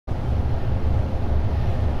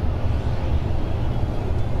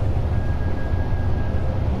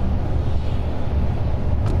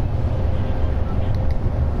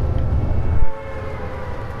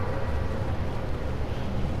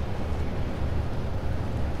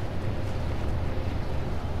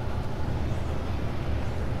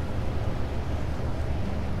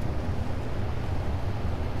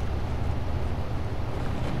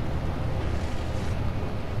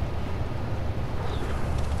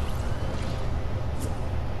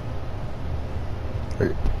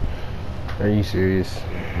Are, are you serious?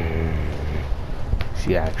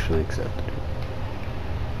 She actually accepted it.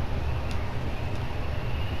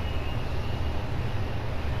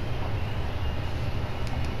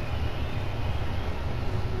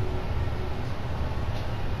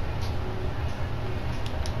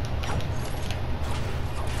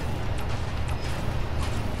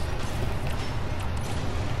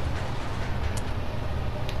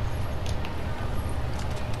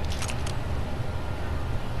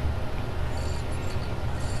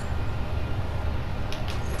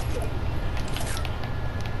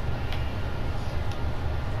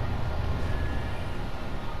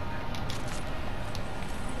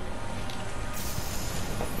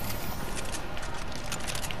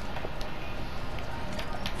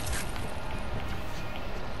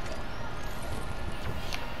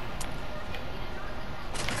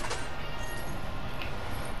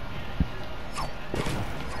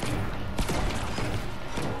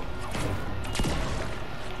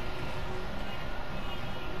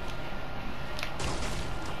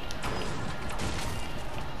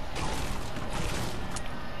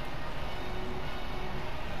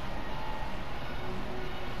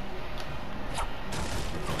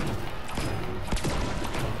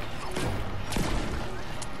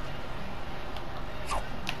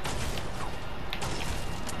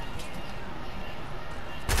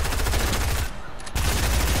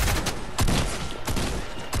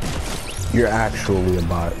 You're actually a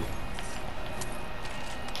bot.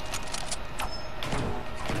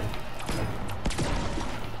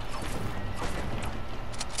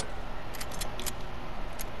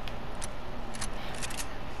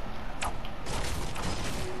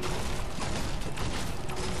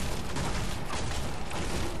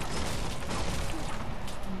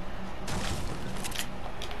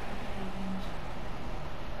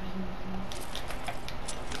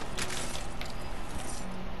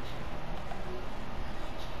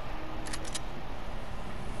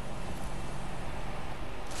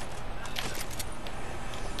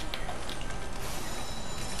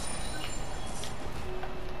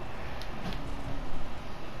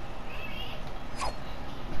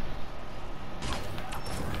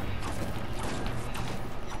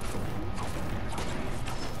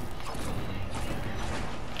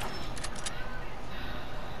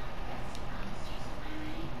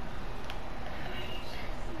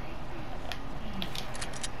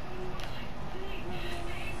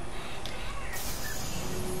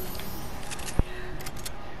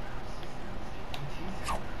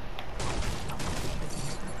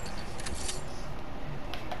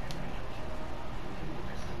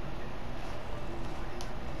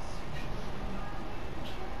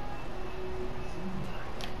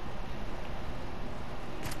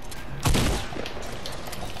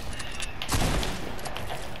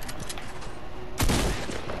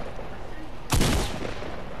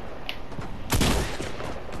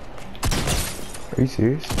 Are you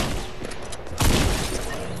serious?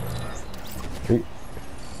 Are you...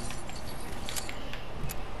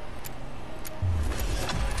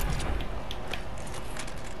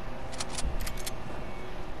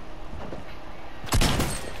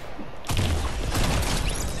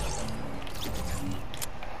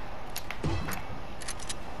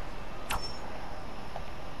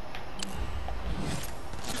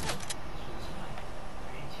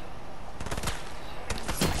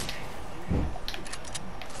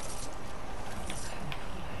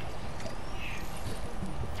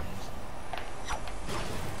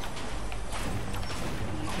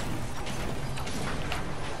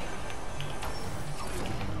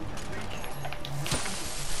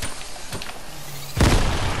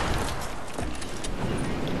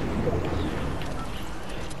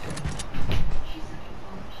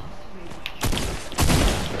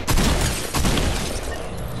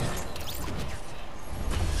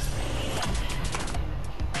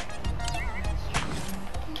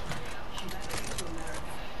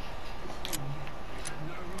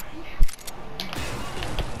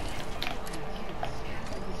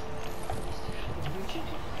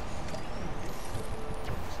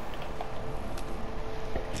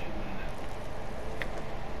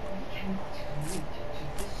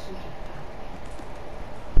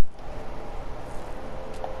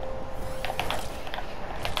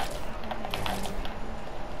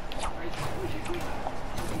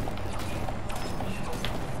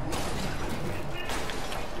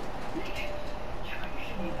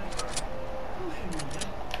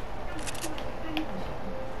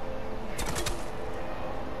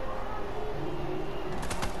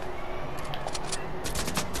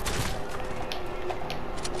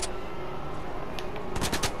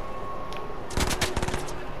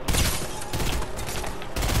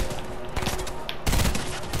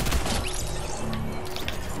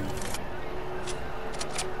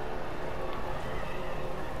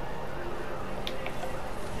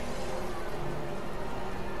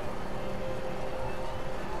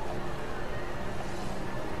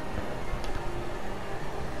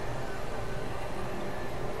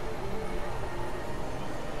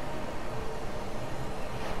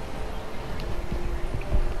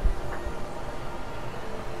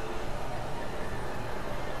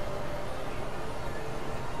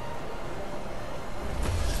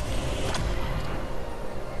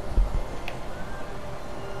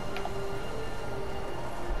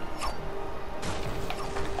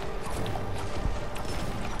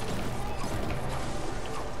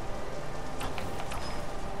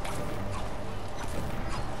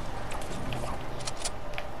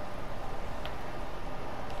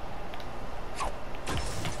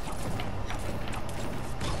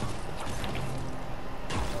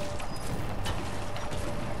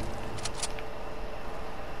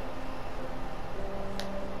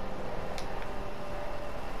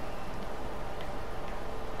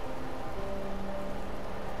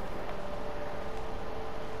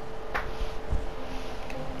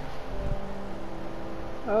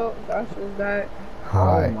 Oh, gosh, was that? Oh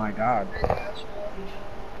Hi. my god.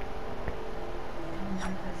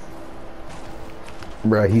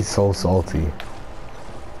 Bruh, he's so salty.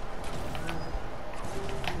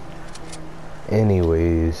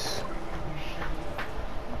 Anyways.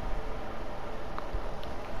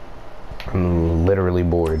 I'm literally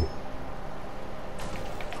bored.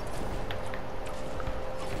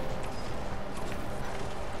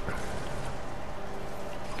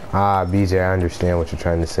 Ah, BJ, I understand what you're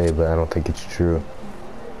trying to say, but I don't think it's true.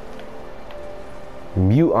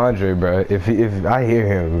 Mute Andre, bro. If I hear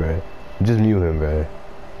him, bro, just mute him, bro.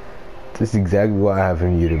 That's exactly why I have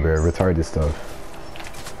him muted, bro. Retarded stuff.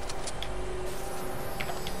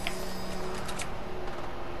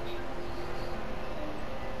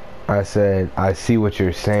 I said, I see what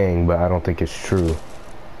you're saying, but I don't think it's true.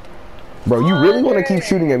 Bro, you really want to keep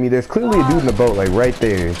shooting at me? There's clearly a dude in the boat, like, right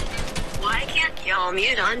there. Why can't y'all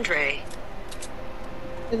mute Andre?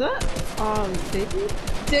 Is that, David?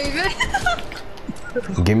 David?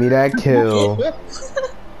 Give me that kill.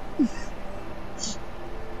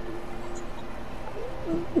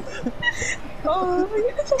 Oh,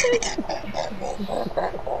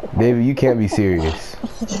 David, you can't be serious.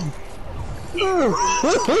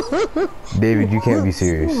 David, you can't be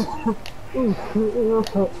serious.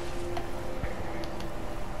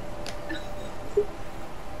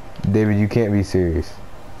 David, you can't be serious.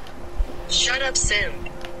 Shut up, Sim.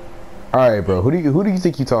 Alright, bro. Who do you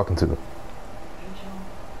think you're talking to?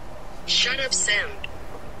 Shut up, Sim.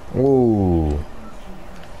 Ooh.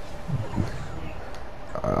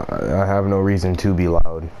 I have no reason to be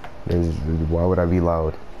loud. Why would I be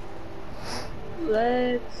loud?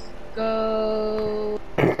 let's go.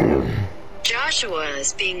 Joshua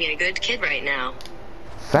is being a good kid right now.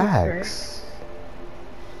 Facts.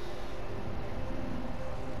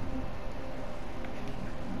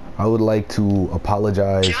 I would like to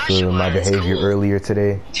apologize for my behavior earlier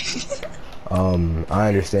today. I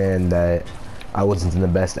understand that I wasn't in the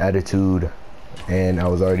best attitude and I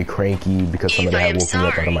was already cranky because somebody had woke me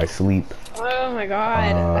up out of my sleep. Oh my god,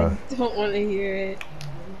 I don't want to hear it.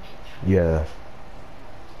 Yeah.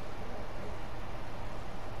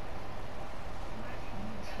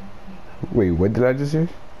 Wait, what did I just hear?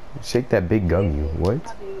 Shake that big gum, you. What?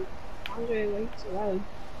 Andre, way too loud.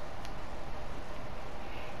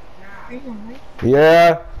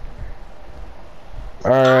 Yeah.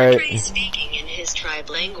 Alright. Andre is speaking in his tribe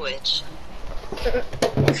language. Is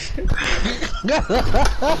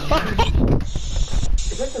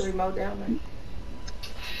that the remote down there?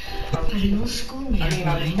 No school me. I mean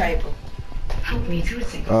on the table. Help me through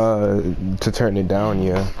things. To turn it down,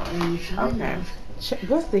 yeah. Okay.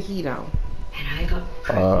 What's the heat on? And I got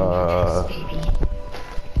pregnant with this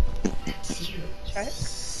baby. That's you.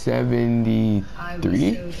 73? I was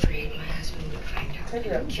so afraid my husband would find out Take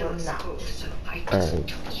it and up kill one us notch. both, so I just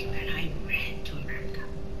took you and I ran to America.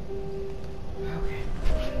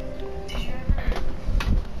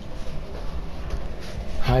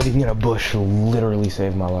 Hiding in a bush literally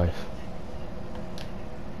saved my life.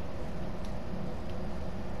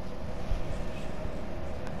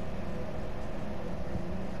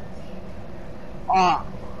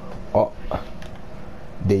 Oh,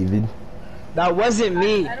 David. That wasn't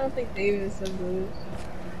me. I don't think David is so good.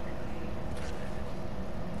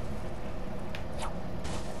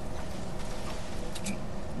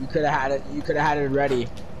 You could have had it. You could have had it ready.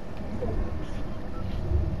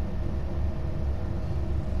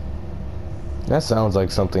 That sounds like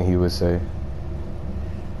something he would say.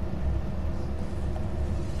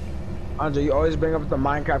 Andre, you always bring up the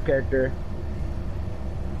Minecraft character.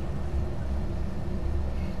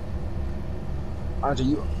 Andre,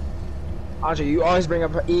 you always bring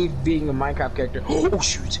up Eve being a Minecraft character. Oh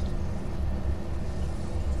shoot!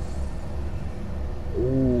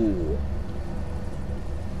 Ooh.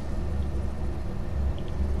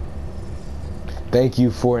 Thank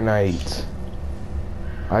you, Fortnite.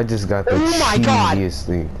 I just got the cheesiest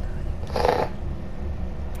thing.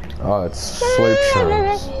 Oh, it's slurp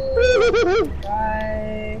shrooms.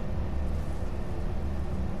 Bye.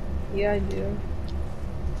 Yeah, I do.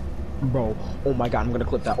 Bro, oh my god, I'm gonna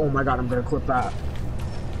clip that. Oh my god, I'm gonna clip that.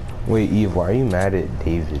 Wait, Eve, why are you mad at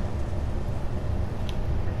David?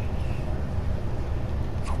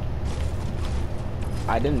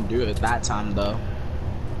 I didn't do it that time though.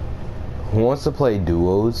 Who wants to play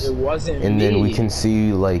duos? It wasn't and me. then we can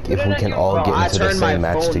see like if we can all Bro, get I into the turned my same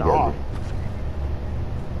match phone together. off.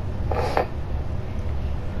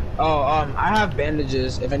 Oh, I have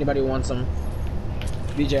bandages if anybody wants them.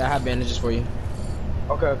 BJ, I have bandages for you.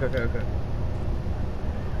 Okay.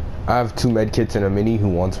 I have 2 med kits and a mini. Who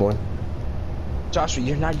wants one? Joshua,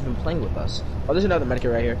 you're not even playing with us. Oh, there's another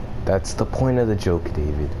medkit right here. That's the point of the joke,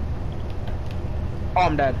 David. Oh,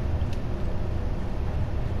 I'm dead.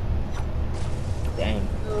 Dang.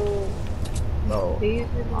 No.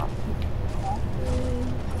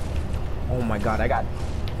 Oh my god, I got...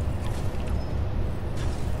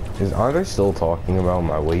 Is Andre still talking about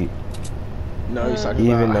my weight? No, he's talking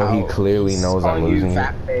Even about though he how clearly he's knows I'm calling you losing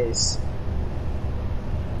fat it. face.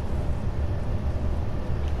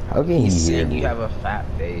 How can He's he hear saying me? you have a fat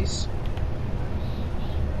face.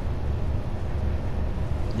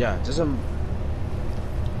 Yeah, just a...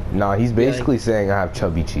 Nah, he's basically saying I have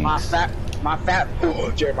chubby cheeks. My fat,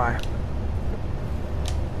 oh, Jeremiah.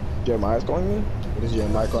 Jeremiah's calling me? What is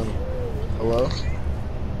Jeremiah calling me? Hello?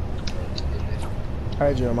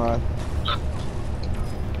 Hi, Jeremiah.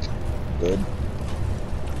 Good.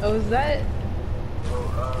 Oh, is that?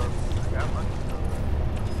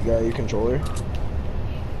 You got your controller?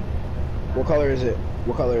 What color is it?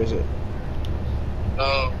 What color is it?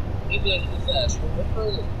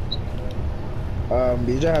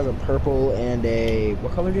 BJ has a purple and a...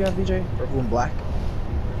 What color do you have, BJ? Purple and black?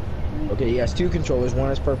 Okay, he has two controllers. One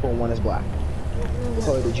is purple and one is black. What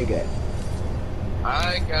color did you get?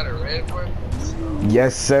 I got a red one.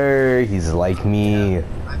 Yes, sir. He's like me.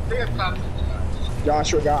 I think I popped it.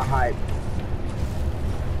 Joshua got hyped.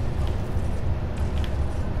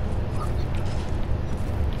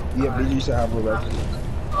 Yeah, BJ used to have a red one.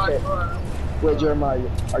 Okay. Wait, Jeremiah,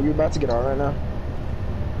 are you about to get on right now?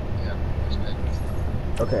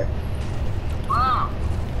 Okay.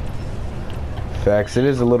 Facts, it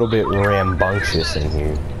is a little bit rambunctious in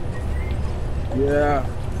here. Yeah.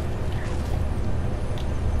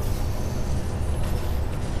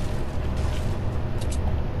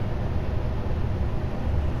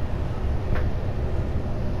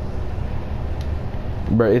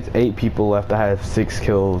 Bro, it's 8 people left. I have 6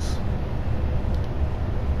 kills.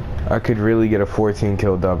 I could really get a 14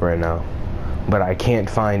 kill dub right now. But I can't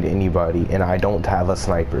find anybody, and I don't have a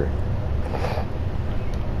sniper.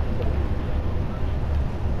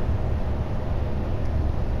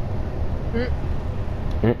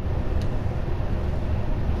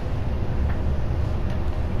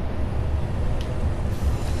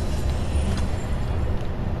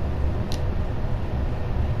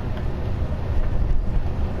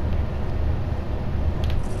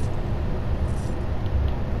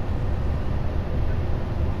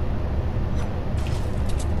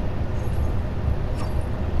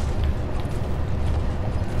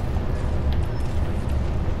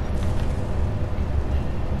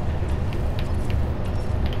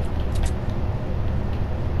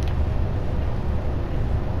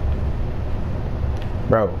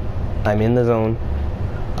 Bro, I'm in the zone.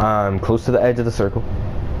 I'm close to the edge of the circle.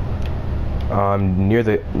 I'm near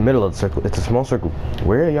the middle of the circle. It's a small circle.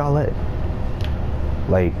 Where are y'all at?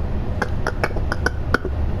 Like,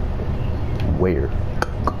 where?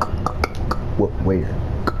 What? Where?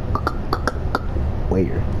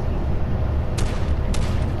 Where?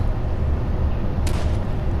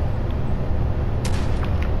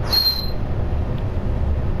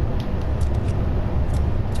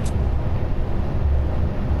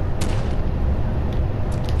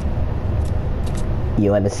 You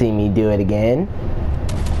want to see me do it again?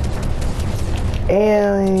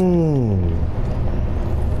 Alien!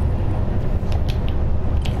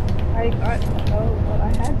 I got. Oh, well, I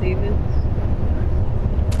had David's.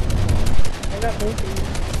 I got both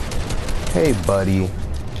of you. Hey, buddy.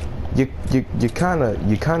 You kind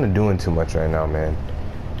of doing too much right now, man.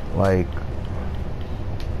 Like,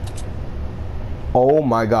 oh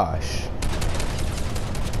my gosh.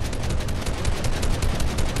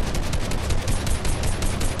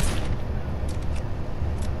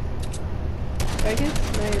 I get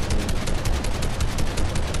sniped.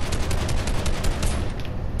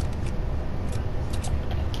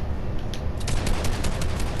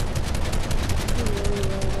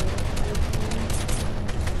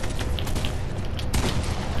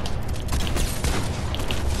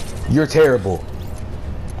 You're terrible.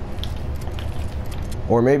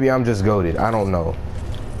 Or maybe I'm just goated. I don't know.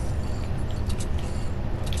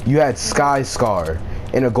 You had Sky Scar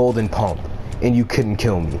and a golden pump, and you couldn't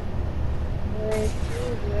kill me.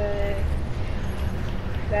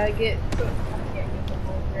 Gotta get. I can't get the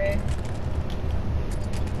whole gray.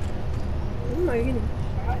 Why am I getting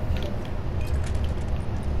shot?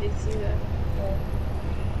 They see that.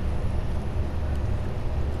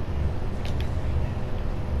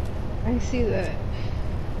 I see that.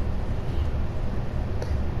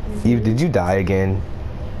 Eve, did you die again?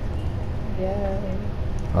 Yeah.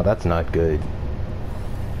 Oh, that's not good.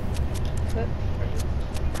 But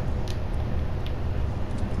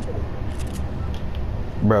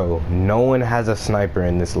Bro, no one has a sniper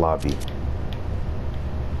in this lobby.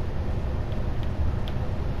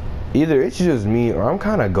 Either it's just me or I'm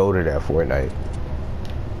kind of goated at Fortnite.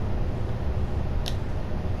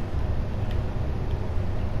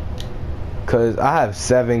 Cause I have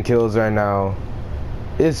 7 kills right now.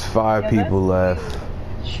 It's 5 people left.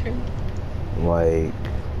 True. Like,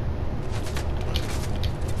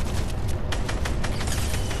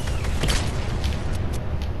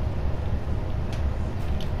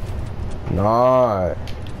 nah.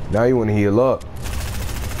 Now you want to heal up.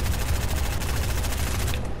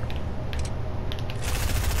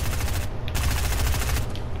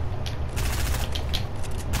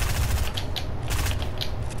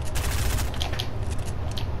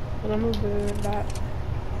 But I'm gonna move it back.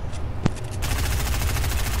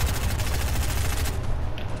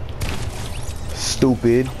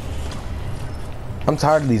 Stupid. I'm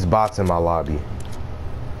tired of these bots in my lobby.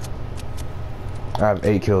 I have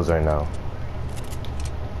 8 kills right now.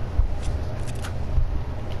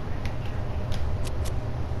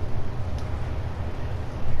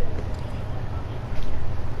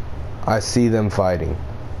 I see them fighting.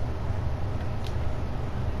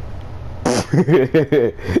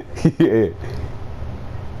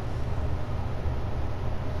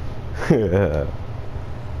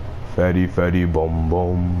 Fatty fatty bum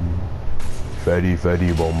bum. Fatty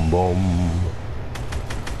fatty bum bum.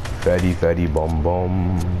 Fatty fatty bum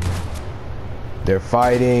bum. They're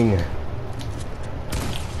fighting.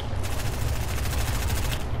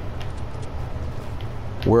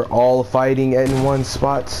 We're all fighting in one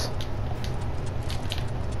spot.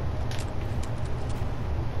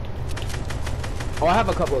 Oh, I have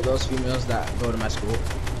a couple of those females that go to my school.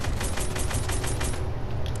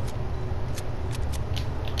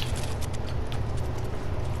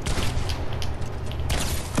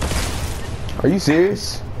 Are you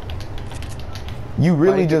serious? You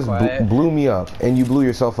really just blew me up, and you blew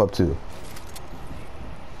yourself up too.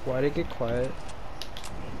 Why'd it get quiet?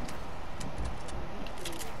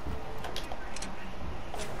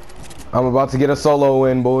 I'm about to get a solo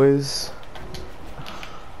win, boys.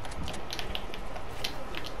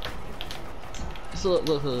 So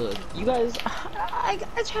look, you guys, I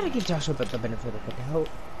try to give Joshua the benefit of the doubt.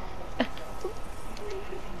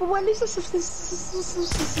 But when is this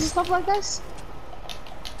stuff like this?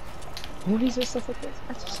 When is there stuff like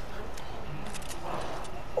this?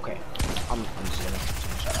 Okay, I'm just gonna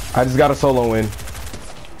shut up. I just got a solo win.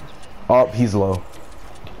 Oh, he's low.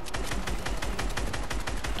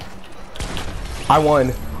 I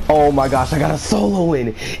won. Oh my gosh, I got a solo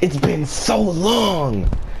win. It's been so long.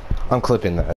 I'm clipping that.